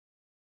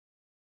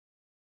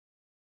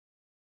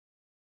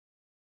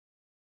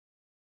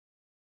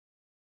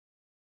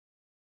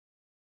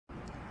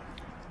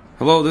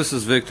Hello, this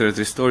is Victor at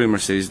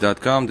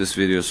RestoreYourMercedes.com. This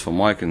video is for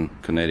Mike in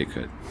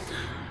Connecticut.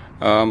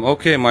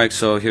 Okay, Mike,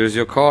 so here's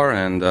your car,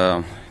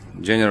 and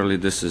generally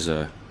this is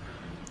a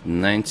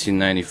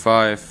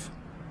 1995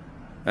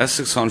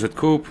 S600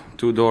 Coupe,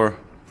 two-door,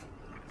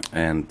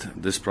 and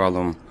this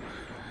problem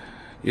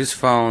is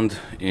found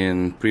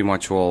in pretty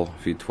much all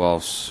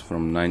V12s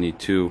from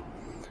 92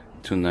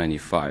 to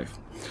 95.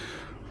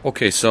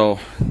 Okay, so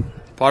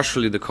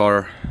partially the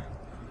car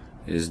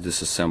is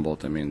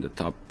disassembled. I mean, the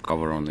top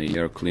cover on the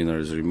air cleaner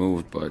is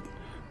removed, but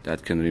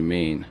that can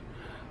remain.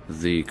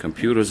 The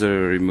computers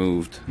are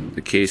removed,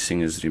 the casing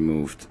is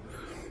removed,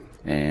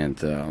 and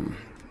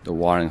the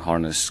wiring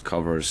harness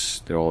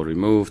covers, they're all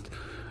removed.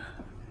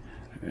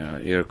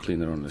 Air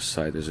cleaner on the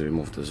side is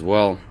removed as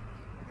well.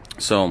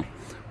 So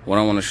what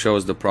I want to show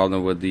is the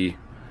problem with the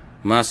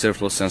mass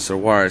airflow sensor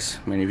wires.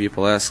 Many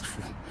people ask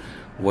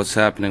what's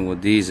happening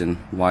with these and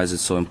why is it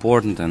so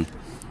important and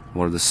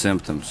what are the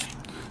symptoms.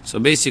 So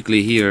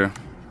basically here,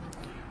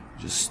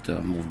 just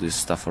move this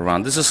stuff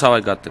around. This is how I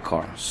got the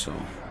car, so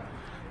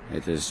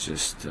it is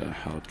just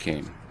how it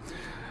came.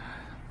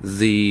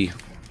 The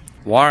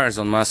wires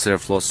on mass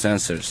airflow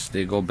sensors,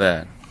 they go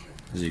bad.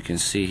 As you can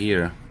see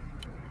here,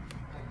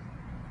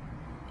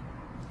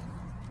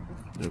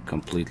 they're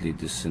completely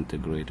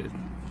disintegrated,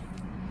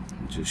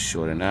 just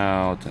shorting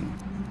out, and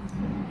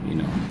you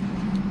know,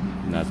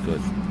 not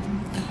good.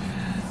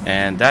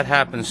 And that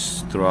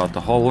happens throughout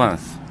the whole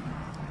length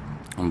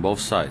on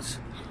both sides.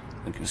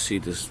 You can see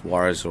this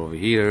wires over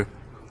here,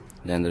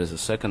 then there is a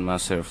second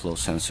mass airflow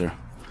sensor.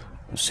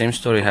 The same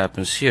story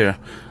happens here,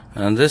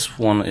 and this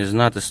one is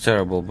not as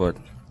terrible, but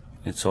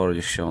it's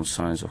already shown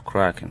signs of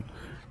cracking.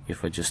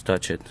 If I just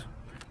touch it,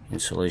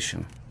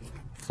 insulation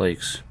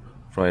flakes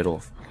right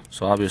off.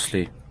 So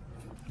obviously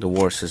the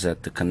worst is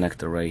at the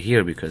connector right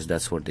here, because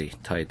that's where they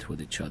tied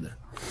with each other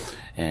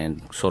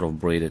and sort of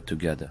braided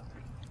together.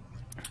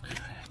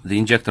 The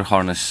injector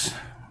harness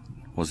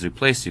was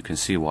replaced. You can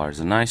see wires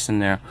are nice in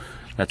there.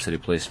 That's a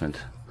replacement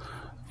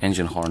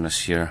engine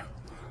harness here,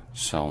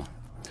 so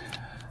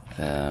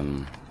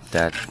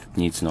that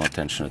needs no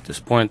attention at this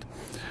point.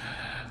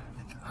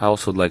 I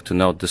also would like to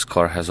note this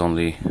car has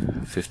only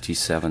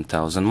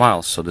 57,000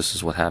 miles, so this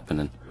is what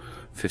happened in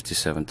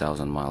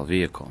 57,000 mile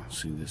vehicle.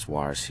 See these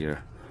wires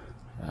here,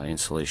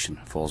 insulation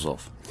falls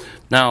off.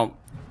 Now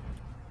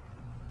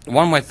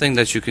one might think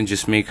that you can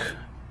just make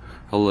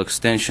a little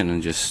extension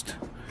and just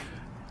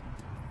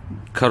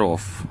cut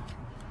off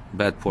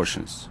bad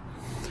portions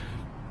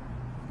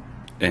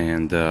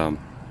and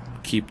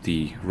keep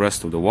the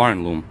rest of the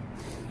wiring loom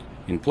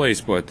in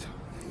place, but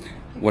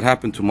what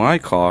happened to my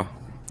car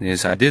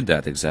is I did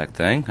that exact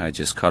thing. I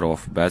just cut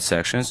off bad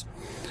sections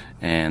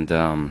and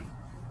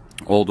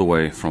all the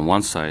way from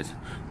one side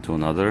to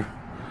another,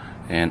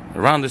 and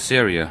around this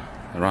area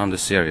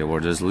where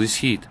there's least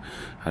heat,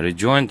 I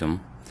rejoined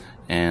them,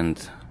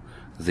 and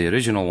the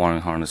original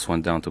wiring harness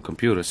went down to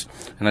computers,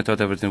 and I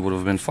thought everything would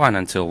have been fine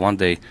until one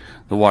day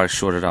the wire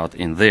shorted out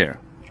in there.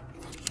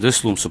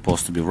 This loom's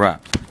supposed to be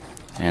wrapped,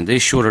 and they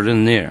shorted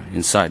in there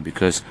inside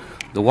because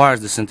the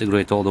wires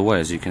disintegrate all the way.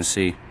 As you can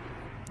see,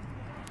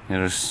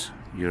 here's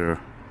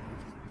your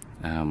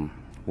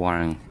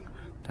wiring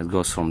that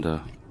goes from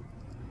the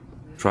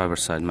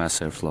driver's side mass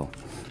airflow,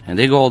 and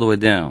they go all the way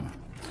down.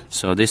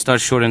 So they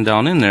start shorting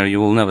down in there, you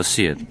will never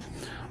see it.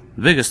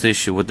 The biggest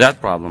issue with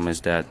that problem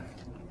is that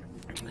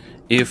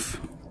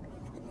if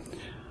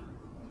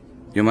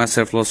your mass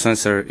airflow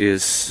sensor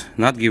is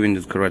not giving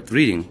the correct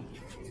reading,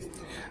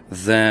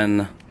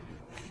 then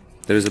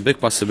there is a big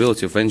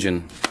possibility of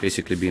engine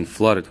basically being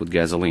flooded with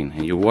gasoline,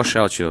 and you wash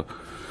out your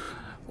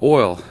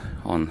oil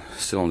on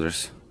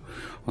cylinders,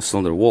 on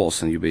cylinder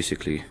walls, and you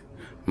basically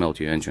melt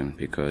your engine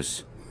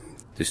because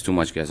there's too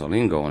much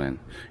gasoline going in.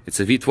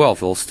 It's a V12,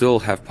 it will still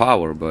have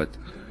power, but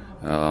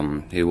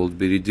it will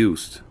be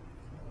reduced.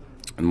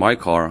 In my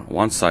car,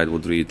 one side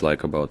would read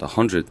like about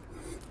 100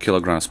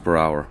 kilograms per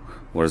hour,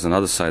 whereas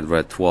another side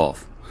read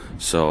 12.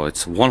 So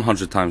it's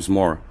 100 times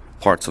more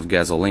parts of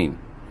gasoline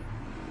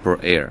per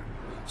air.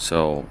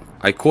 So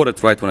I caught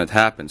it right when it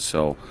happened,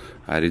 so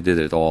I redid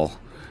it all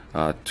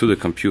to the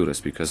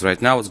computers, because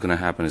right now what's going to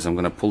happen is I'm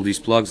going to pull these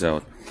plugs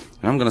out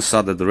and I'm going to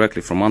solder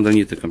directly from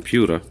underneath the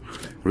computer,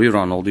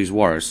 rerun all these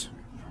wires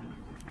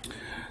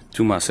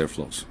to mass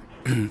airflows.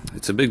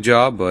 It's a big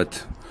job,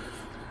 but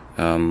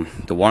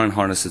the wiring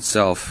harness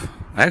itself,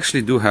 I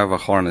actually do have a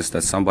harness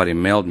that somebody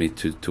mailed me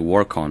to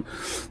work on.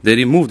 They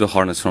removed the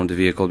harness from the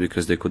vehicle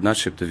because they could not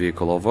ship the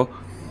vehicle over,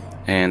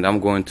 and I'm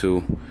going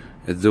to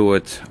do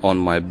it on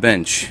my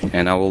bench,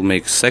 and I will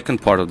make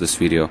second part of this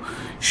video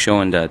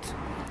showing that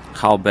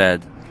how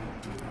bad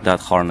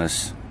that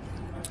harness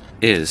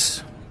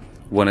is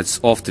when it's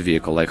off the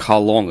vehicle, like how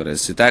long it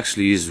is. It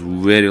actually is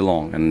very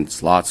long, and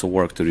it's lots of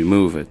work to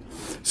remove it.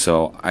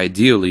 So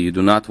ideally you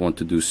do not want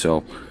to do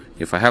so.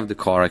 If I have the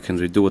car, I can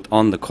redo it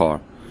on the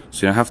car.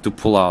 So you have to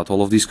pull out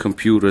all of these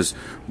computers,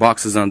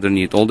 boxes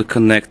underneath, all the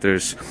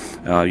connectors.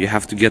 You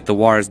have to get the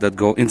wires that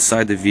go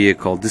inside the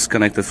vehicle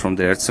disconnected from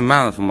there. It's a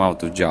mammoth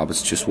amount of job.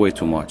 It's just way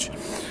too much.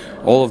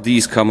 All of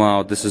these come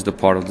out. This is the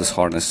part of this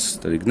harness,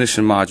 the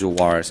ignition module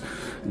wires.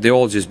 They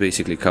all just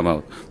basically come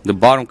out. The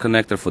bottom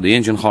connector for the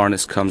engine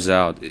harness comes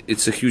out.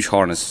 It's a huge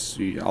harness.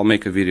 I'll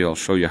make a video, I'll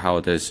show you how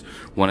it is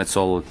when it's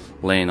all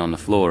laying on the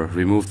floor,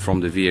 removed from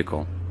the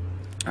vehicle.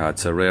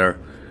 It's a rare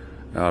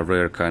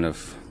kind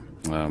of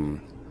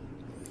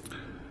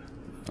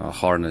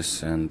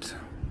harness, and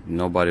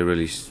nobody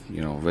really,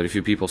 very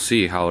few people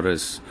see how it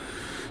is.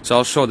 So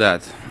I'll show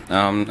that.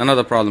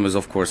 Another problem is,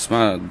 of course,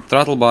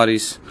 throttle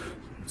bodies.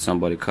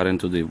 Somebody cut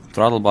into the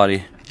throttle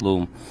body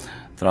loom.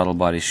 Throttle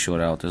body short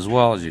out as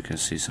well. As you can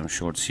see, some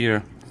shorts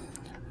here.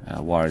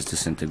 Wires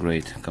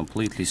disintegrate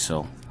completely,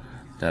 so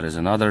that is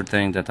another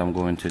thing that I'm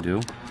going to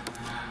do.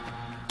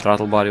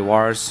 Throttle body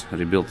wires,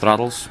 rebuild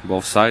throttles,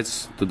 both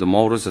sides, to the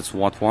motors, that's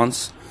what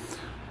once.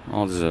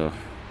 Oh, there's a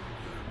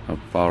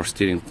power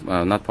steering,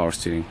 not power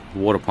steering,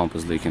 water pump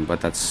is leaking,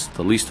 but that's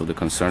the least of the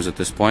concerns at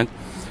this point.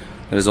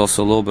 There's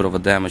also a little bit of a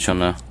damage on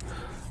the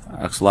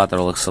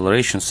lateral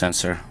acceleration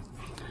sensor.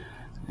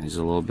 There's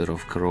a little bit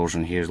of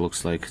corrosion here. It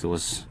looks like there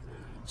was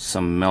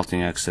some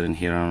melting accident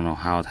here. I don't know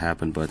how it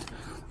happened, but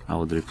I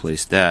would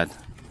replace that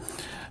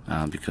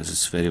because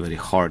it's very, very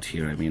hard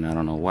here. I mean, I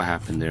don't know what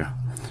happened there,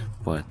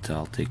 but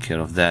I'll take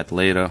care of that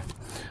later.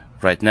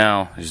 Right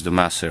now is the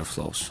mass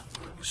airflows.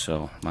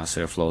 So mass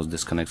airflows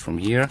disconnect from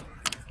here.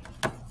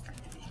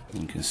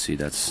 You can see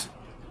that's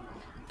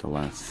the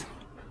length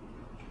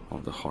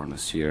of the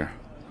harness here.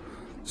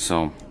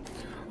 So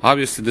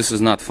obviously this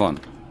is not fun.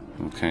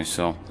 Okay,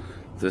 so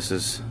this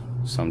is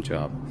some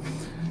job,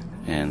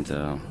 and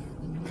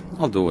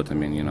I'll do it. I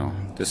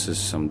mean, this is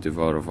some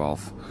diverter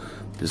valve.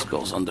 This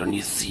goes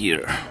underneath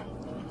here.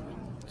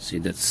 See,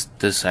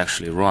 this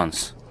actually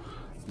runs.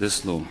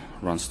 This loom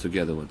runs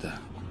together with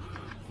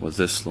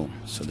this loom,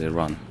 so they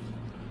run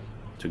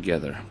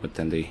together, but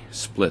then they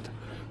split.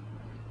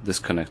 This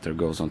connector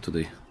goes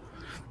onto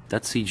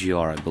that's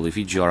EGR, I believe,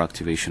 EGR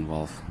activation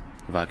valve,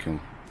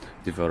 vacuum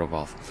diverter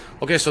valve.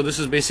 Okay, so this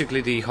is basically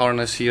the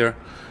harness here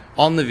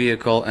on the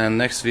vehicle, and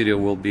next video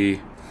will be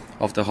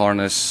of the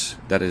harness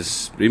that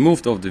is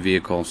removed of the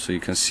vehicle, so you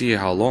can see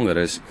how long it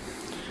is,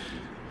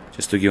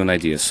 just to give you an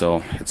idea.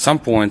 So at some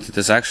point it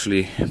is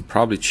actually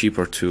probably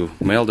cheaper to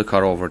mail the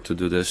car over to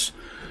do this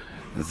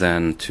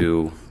than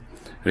to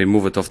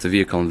remove it off the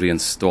vehicle and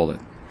reinstall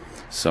it.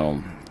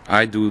 So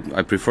I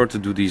prefer to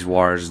do these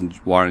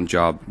wiring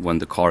job when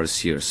the car is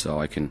here,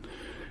 so I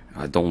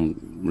don't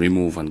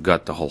remove and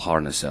gut the whole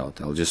harness out.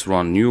 I'll just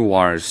run new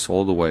wires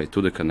all the way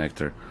to the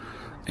connector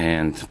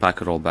and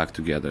pack it all back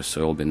together,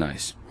 so it'll be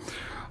nice.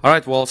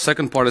 Alright, well,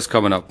 second part is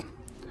coming up.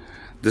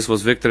 This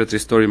was Victor at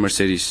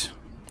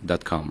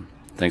RestoreYourMercedes.com.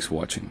 Thanks for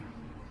watching.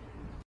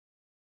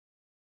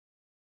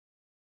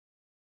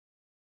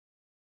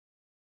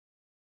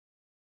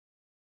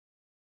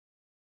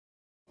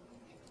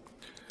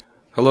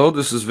 Hello,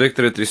 this is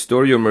Victor at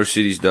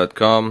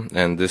RestoreYourMercedes.com,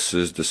 and this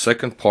is the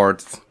second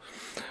part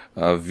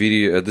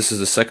video. This is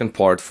the second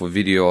part for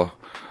video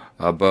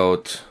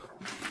about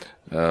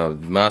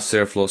mass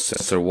airflow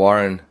sensor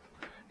wiring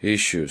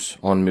issues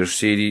on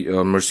Mercedes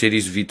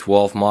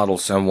V12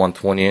 models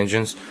M120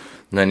 engines,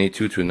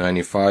 92 to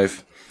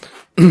 95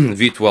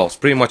 V12s.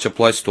 Pretty much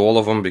applies to all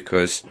of them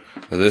because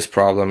this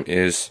problem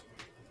is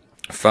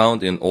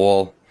found in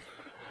all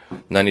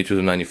 92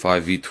 to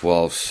 95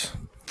 V12s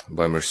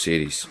by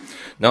Mercedes.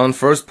 Now in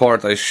first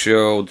part I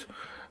showed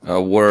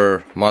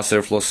where mass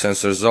airflow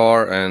sensors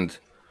are and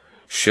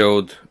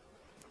showed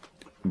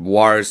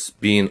wires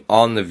being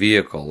on the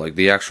vehicle, like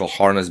the actual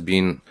harness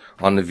being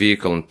on the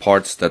vehicle and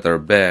parts that are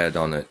bad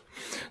on it.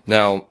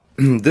 Now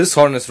this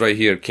harness right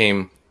here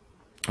came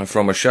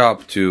from a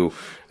shop to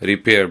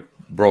repair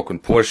broken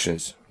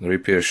portions,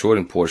 repair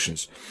shortened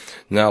portions.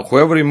 Now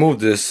whoever removed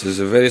this is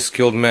a very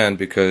skilled man,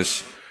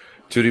 because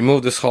to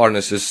remove this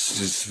harness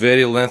is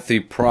very lengthy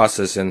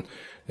process and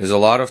there's a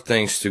lot of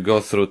things to go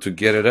through to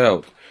get it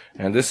out.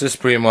 And this is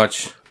pretty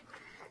much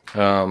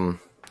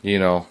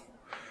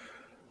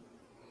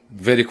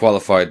very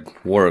qualified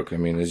work. I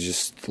mean, it's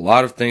just a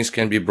lot of things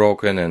can be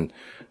broken, and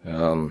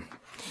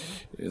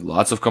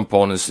lots of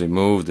components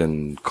removed,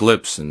 and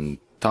clips and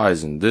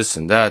ties and this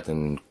and that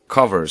and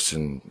covers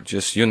and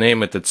just you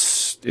name it,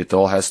 it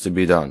all has to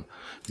be done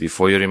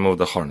before you remove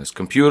the harness.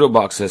 Computer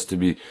box has to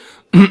be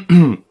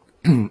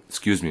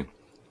excuse me,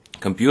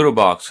 computer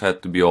box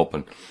had to be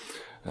open,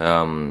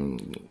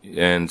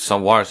 and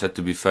some wires had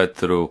to be fed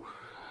through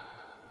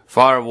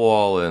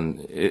firewall,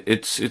 and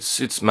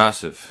it's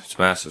massive. It's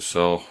massive.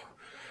 So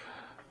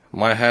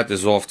my hat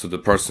is off to the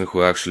person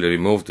who actually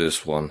removed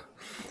this one.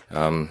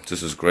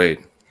 This is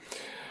great.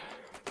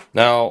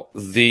 Now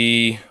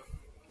the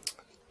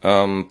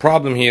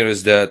problem here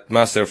is that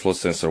mass airflow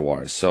sensor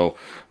wires. So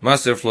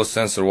mass airflow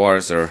sensor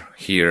wires are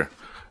here.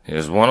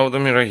 Here's one of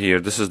them right here.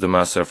 This is the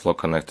mass airflow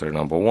connector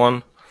number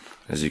one.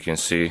 As you can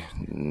see,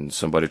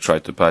 somebody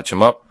tried to patch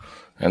them up.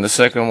 And the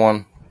second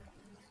one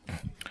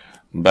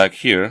back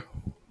here.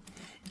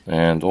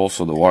 And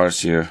also the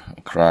wires here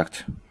are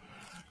cracked.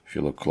 If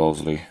you look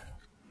closely,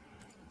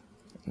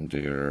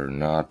 they're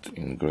not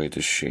in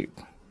greatest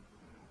shape.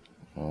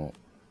 Oh,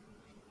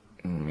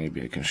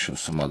 maybe I can show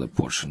some other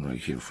portion right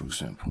here, for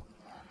example.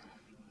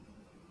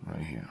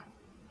 Right here.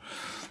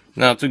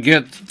 Now to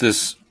get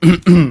this,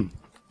 these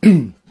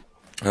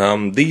mass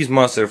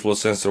airflow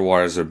sensor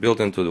wires are built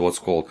into what's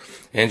called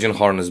engine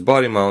harness,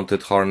 body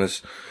mounted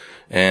harness,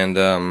 and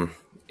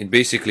it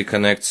basically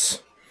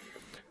connects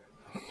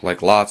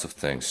like lots of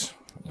things.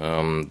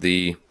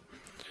 The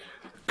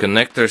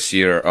connectors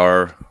here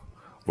are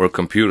where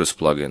computers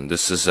plug in.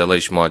 This is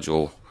LH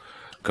module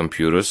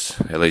computers,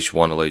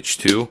 LH1,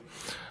 LH2.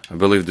 I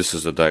believe this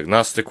is a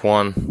diagnostic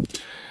one.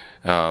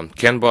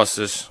 CAN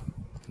buses,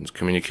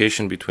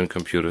 communication between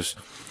computers.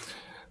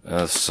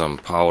 Some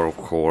power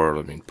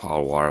core,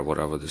 power wire,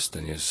 whatever this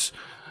thing is.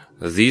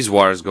 These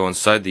wires go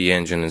inside the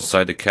engine,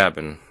 inside the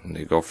cabin.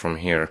 They go from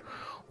here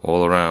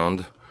all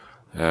around,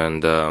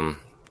 and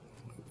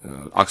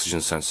oxygen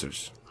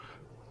sensors.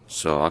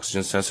 So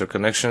oxygen sensor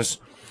connections.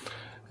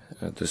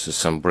 This is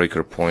some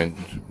breakout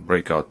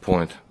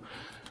point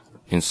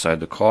inside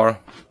the car.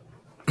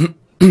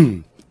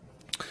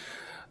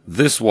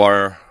 This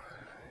wire,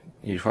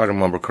 if I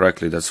remember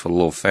correctly, that's for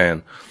low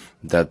fan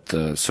that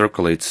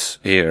circulates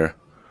air.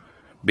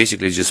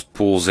 Basically just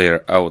pulls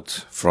air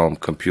out from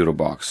computer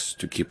box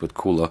to keep it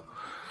cooler.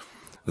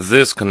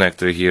 This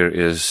connector here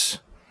is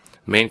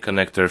main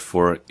connector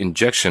for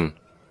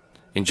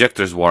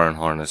injector's wire and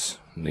harness.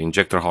 The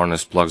injector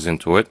harness plugs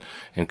into it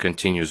and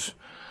continues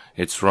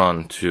its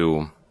run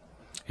to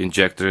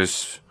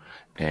injectors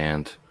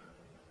and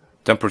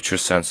temperature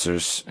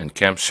sensors and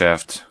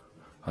camshaft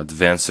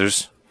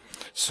advancers.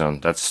 So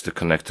that's the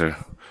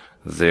connector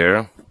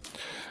there.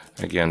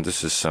 Again,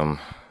 this is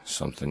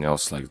something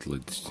else, like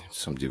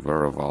some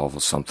diverter valve or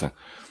something.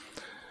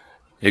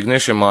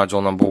 Ignition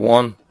module number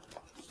 1.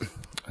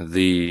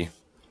 I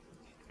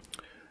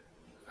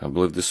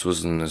believe this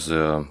was in as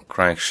a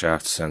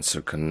crankshaft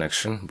sensor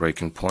connection,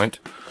 breaking point.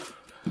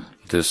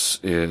 This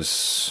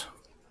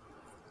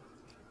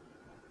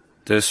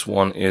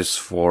one is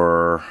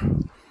for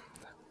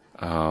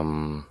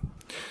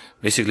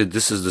basically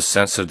this is the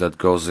sensor that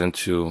goes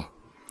into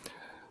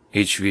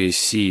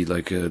HVAC,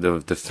 like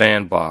the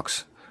fan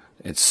box.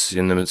 It's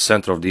in the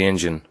center of the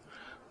engine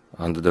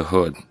under the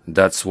hood.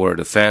 That's where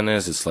the fan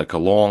is. It's like a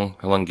long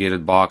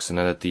elongated box, and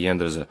then at the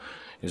end there's a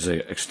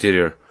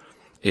exterior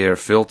air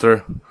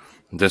filter.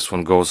 This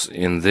one goes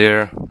in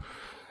there.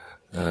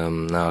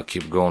 Now I'll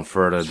keep going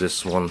further.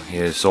 This one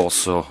is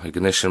also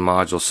ignition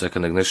module,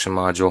 second ignition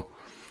module.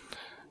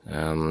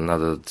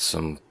 I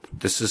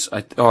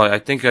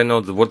think I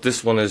know what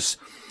this one is.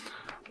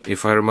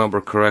 If I remember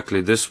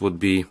correctly, this would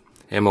be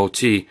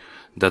MOT,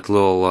 that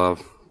little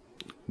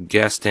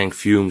gas tank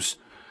fumes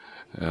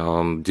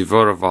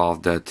diverter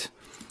valve that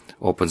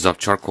opens up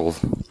charcoal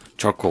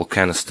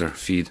canister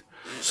feed,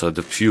 so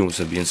the fumes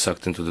are being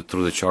sucked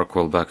through the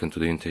charcoal back into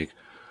the intake.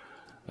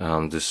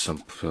 There's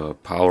some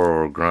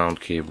power or ground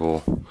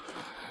cable,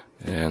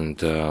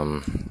 and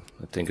I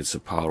think it's a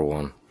power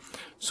one.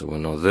 So we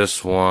know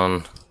this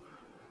one.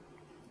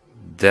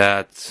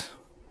 That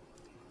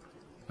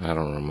I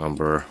don't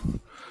remember.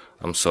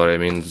 I'm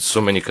sorry. So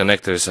many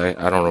connectors.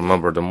 I don't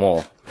remember them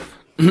all.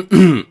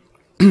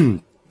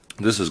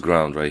 This is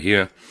ground right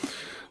here.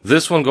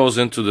 This one goes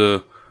into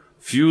the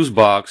fuse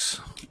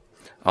box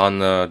on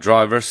the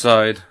driver's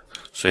side.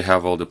 So you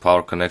have all the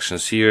power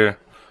connections here.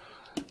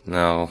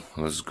 Now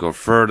let's go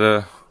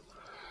further.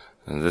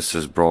 And this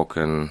is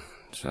broken.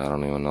 So I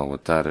don't even know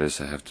what that is.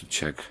 I have to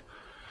check.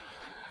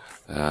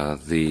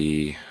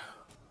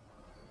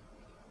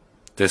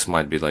 This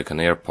might be like an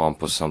air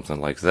pump or something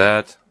like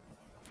that,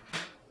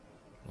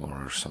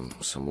 or some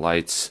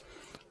lights.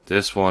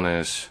 This one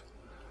is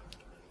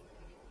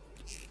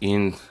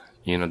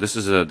this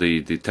is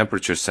the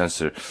temperature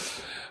sensor,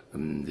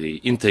 the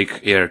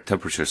intake air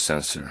temperature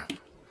sensor.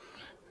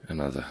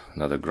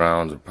 Another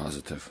ground or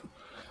positive.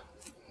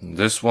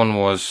 This one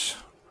went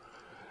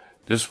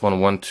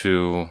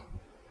to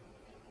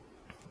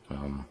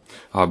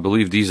I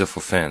believe these are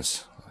for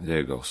fans. There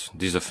it goes.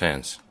 These are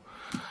fans.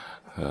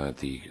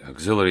 The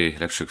auxiliary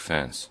electric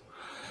fans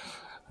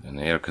and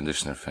air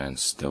conditioner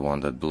fans, the one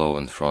that blow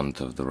in front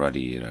of the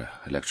radiator,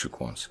 electric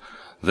ones.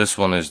 This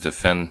one is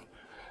the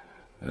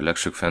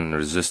electric fan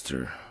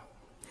resistor.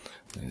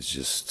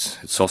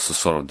 It's also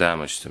sort of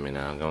damaged to me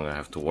now. I'm gonna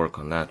have to work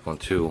on that one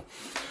too.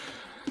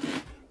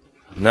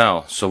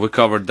 Now, so we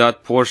covered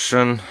that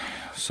portion.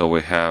 So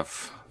we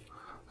have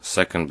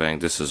second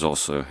bank. This is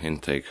also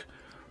intake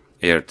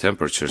air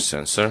temperature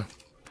sensor.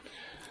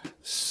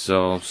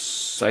 So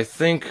I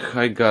think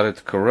I got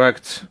it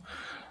correct.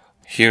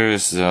 Here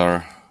is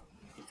our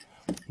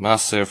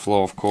mass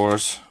airflow, of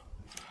course.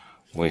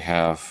 We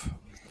have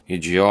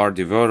Egr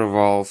Diverter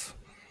Valve.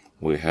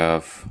 We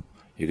have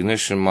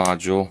ignition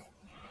module.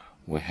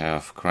 We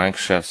have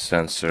crankshaft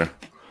sensor.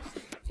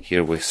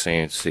 Here we're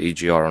saying it's the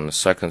Egr on the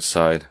second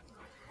side.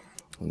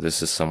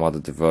 This is some other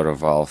diverter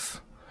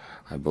valve.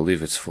 I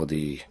believe it's for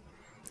the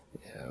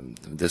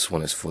this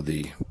one is for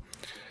the,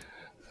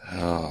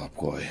 oh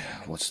boy,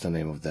 what's the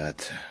name of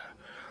that?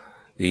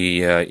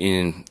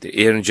 in the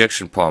air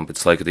injection pump.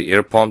 It's like the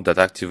air pump that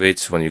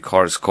activates when your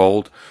car is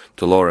cold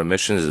to lower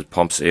emissions. It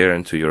pumps air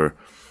into your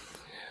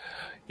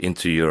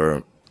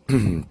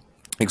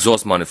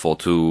exhaust manifold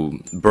to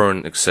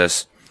burn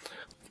excess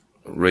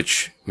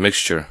rich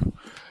mixture,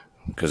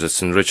 because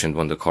it's enriching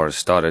when the car is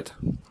started.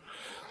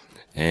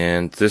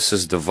 And this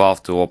is the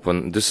valve to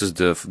open. This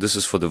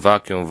is for the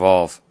vacuum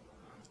valve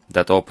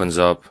that opens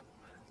up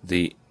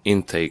the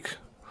intake.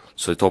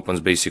 So it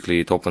opens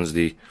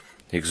the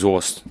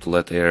exhaust to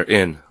let air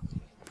in,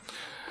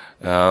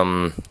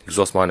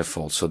 exhaust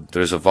manifold. So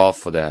there's a valve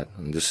for that,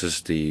 and this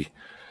is the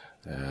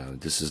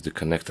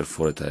connector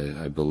for it,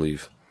 I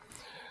believe.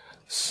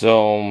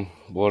 So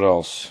what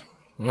else?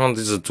 Well,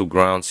 these are two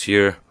grounds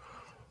here.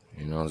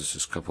 You know, this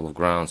is a couple of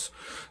grounds.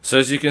 So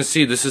as you can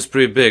see, this is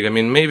pretty big. I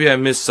mean, maybe I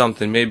missed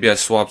something. Maybe I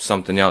swapped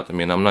something out. I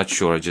mean, I'm not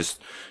sure.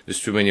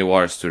 There's too many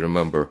wires to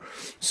remember.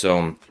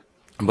 So,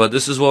 but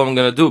this is what I'm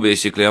gonna do.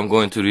 Basically, I'm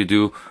going to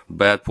redo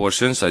bad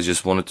portions. I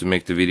just wanted to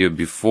make the video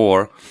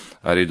before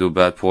I redo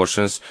bad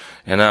portions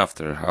and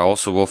after. I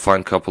also will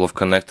find a couple of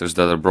connectors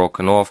that are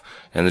broken off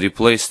and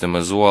replace them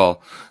as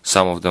well.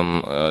 Some of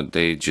them,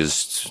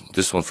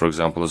 this one, for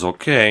example, is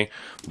okay,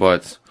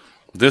 but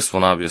this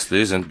one obviously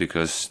isn't,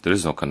 because there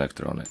is no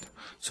connector on it.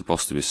 It's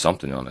supposed to be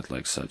something on it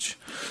like such.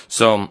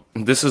 So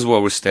this is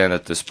where we stand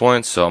at this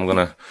point. So I'm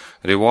gonna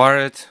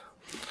rewire it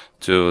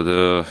to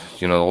the,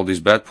 all these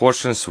bad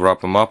portions,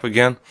 wrap them up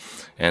again,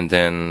 and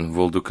then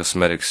we'll do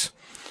cosmetics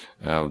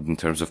in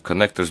terms of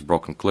connectors,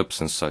 broken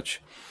clips and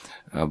such.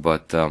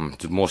 But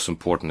the most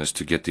important is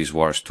to get these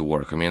wires to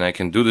work. I mean, I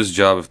can do this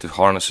job if the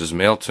harness is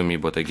mailed to me,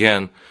 but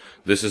again,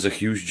 this is a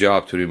huge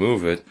job to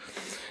remove it.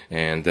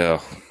 And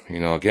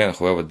again,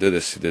 whoever did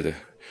this,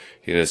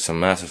 he did some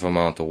massive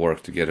amount of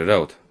work to get it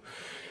out.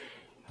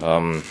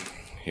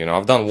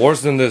 I've done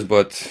worse than this,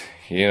 but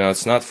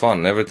it's not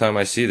fun. Every time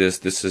I see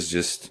this is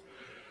just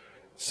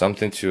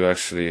something to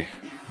actually,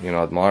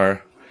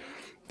 admire,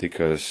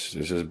 because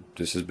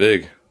this is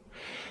big.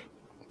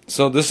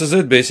 So this is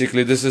it,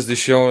 basically. This is the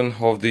showing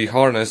of the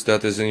harness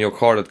that is in your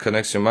car that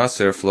connects your mass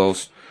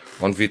airflows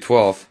on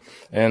V12.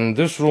 And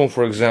this room,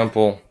 for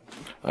example,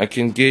 I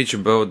can gauge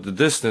about the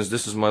distance.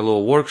 This is my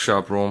little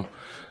workshop room.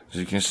 As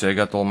you can see, I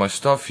got all my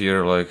stuff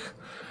here,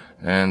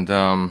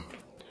 and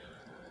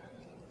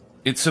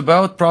it's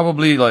about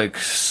probably like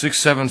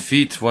 6-7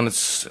 feet when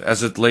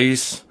as it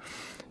lays,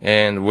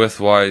 and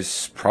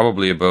widthwise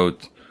probably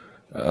about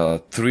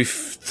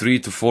 3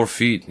 to 4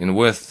 feet in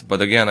width.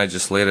 But again, I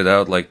just laid it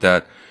out like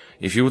that.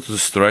 If you were to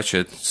stretch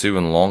it, it's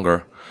even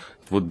longer.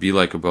 It would be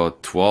like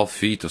about 12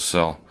 feet or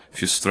so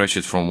if you stretch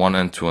it from one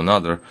end to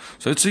another.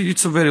 So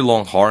it's a very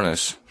long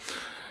harness.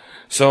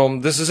 So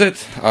this is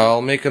it.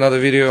 I'll make another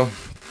video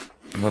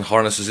when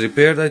harness is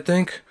repaired, I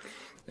think,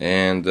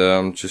 and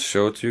just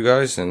show it to you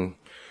guys, and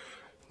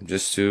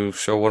just to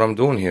show what I'm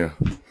doing here.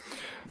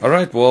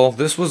 Alright, well,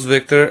 this was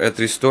Victor at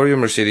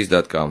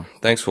RestoreYourMercedes.com.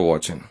 Thanks for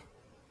watching.